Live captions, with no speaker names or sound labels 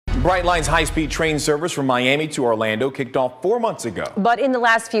Brightline's high-speed train service from Miami to Orlando kicked off 4 months ago. But in the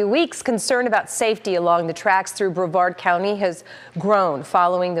last few weeks, concern about safety along the tracks through Brevard County has grown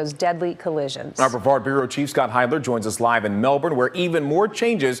following those deadly collisions. Our Brevard Bureau Chief Scott Heidler joins us live in Melbourne, where even more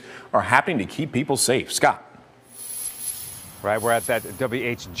changes are happening to keep people safe. Scott. Right, we're at that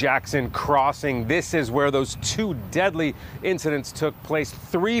W.H. Jackson crossing. This is where those two deadly incidents took place.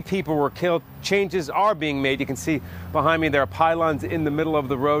 3 people were killed. Changes are being made. You can see behind me there are pylons in the middle of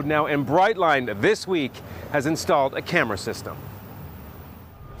the road now. And Brightline this week has installed a camera system.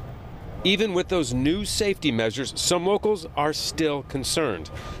 Even with those new safety measures, some locals are still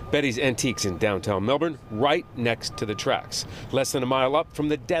concerned. Betty's Antiques in downtown Melbourne, right next to the tracks. Less than a mile up from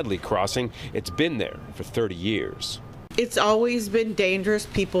the deadly crossing. It's been there for 30 years. It's always been dangerous.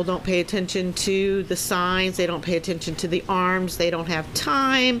 People don't pay attention to the signs. They don't pay attention to the arms. They don't have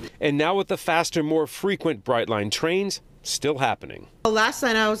time. And now with the faster, more frequent Brightline trains, still happening. Last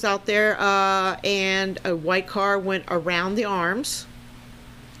night I was out there and a white car went around the arms.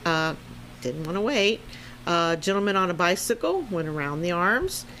 Didn't want to wait. A gentleman on a bicycle went around the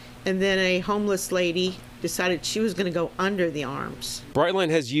arms. And then a homeless lady decided she was going to go under the arms. Brightline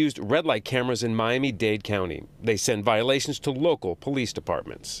has used red light cameras in Miami-Dade County. They send violations to local police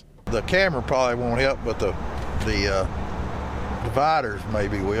departments. The camera probably won't help, but the dividers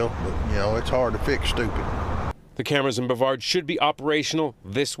maybe will. But, you know, it's hard to fix stupid. The cameras in Brevard should be operational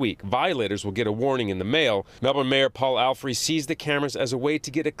this week. Violators will get a warning in the mail. Melbourne Mayor Paul Alfrey sees the cameras as a way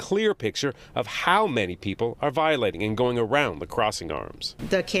to get a clear picture of how many people are violating and going around the crossing arms.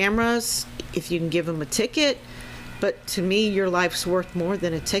 The cameras, if you can give them a ticket, but to me, your life's worth more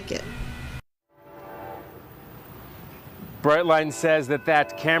than a ticket. Brightline says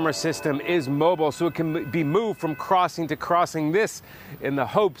that camera system is mobile, so it can be moved from crossing to crossing, this in the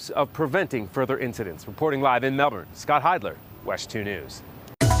hopes of preventing further incidents. Reporting live in Melbourne, Scott Heidler, WESH 2 News.